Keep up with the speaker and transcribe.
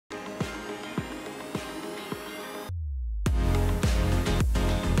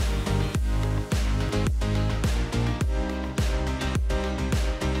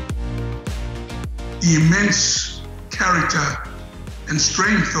the immense character and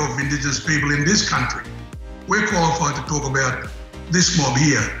strength of Indigenous people in this country. We're qualified to talk about this mob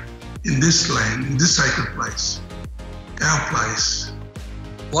here, in this land, in this sacred place, our place.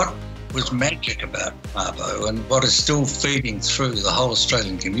 What was magic about Mabo, and what is still feeding through the whole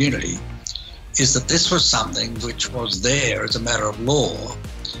Australian community, is that this was something which was there as a matter of law,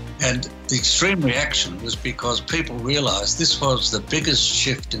 and the extreme reaction was because people realised this was the biggest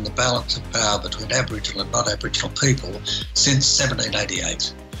shift in the balance of power between Aboriginal and non-Aboriginal people since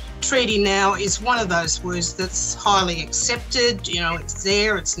 1788. Treaty now is one of those words that's highly accepted. You know, it's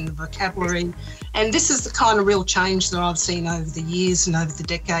there, it's in the vocabulary. And this is the kind of real change that I've seen over the years and over the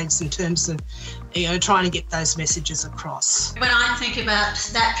decades in terms of, you know, trying to get those messages across. When I think about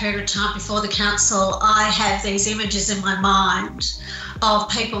that period of time before the council, I have these images in my mind of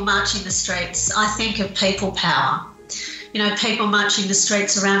people marching the streets. I think of people power. You know, people marching the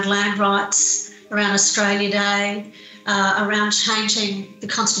streets around land rights, around Australia Day, around changing the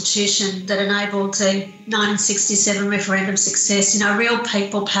constitution that enabled the 1967 referendum success, you know, real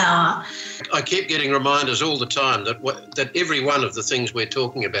people power. I keep getting reminders all the time that every one of the things we're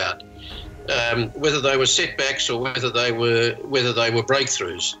talking about, whether they were setbacks or whether they were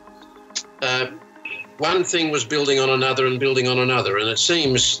breakthroughs, one thing was building on another and building on another. And it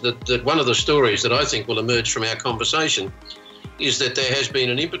seems that one of the stories that I think will emerge from our conversation is that there has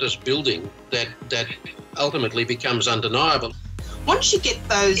been an impetus building that ultimately becomes undeniable. Once you get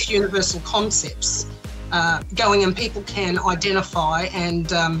those universal concepts going and people can identify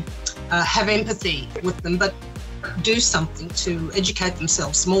and have empathy with them, but do something to educate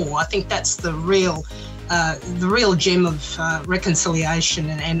themselves more, I think that's the real gem of reconciliation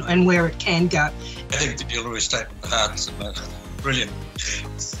and where it can go. I think the Bill Lowah Statement of the Heart is the most brilliant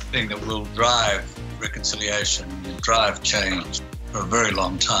thing that will drive reconciliation and drive change for a very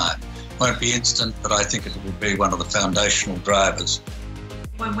long time. Won't be instant, but I think it will be one of the foundational drivers.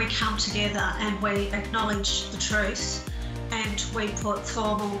 When we come together and we acknowledge the truth and we put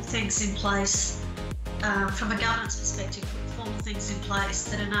formal things in place, from a governance perspective, put formal things in place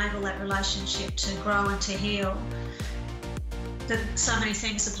that enable that relationship to grow and to heal, that so many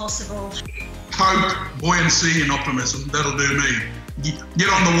things are possible. Hope, buoyancy and optimism, that'll do me. Get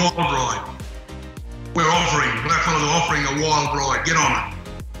on the wild ride. We're offering, blackfellas are offering a wild ride. Get on it.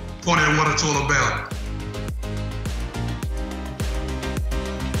 Find out what it's all about.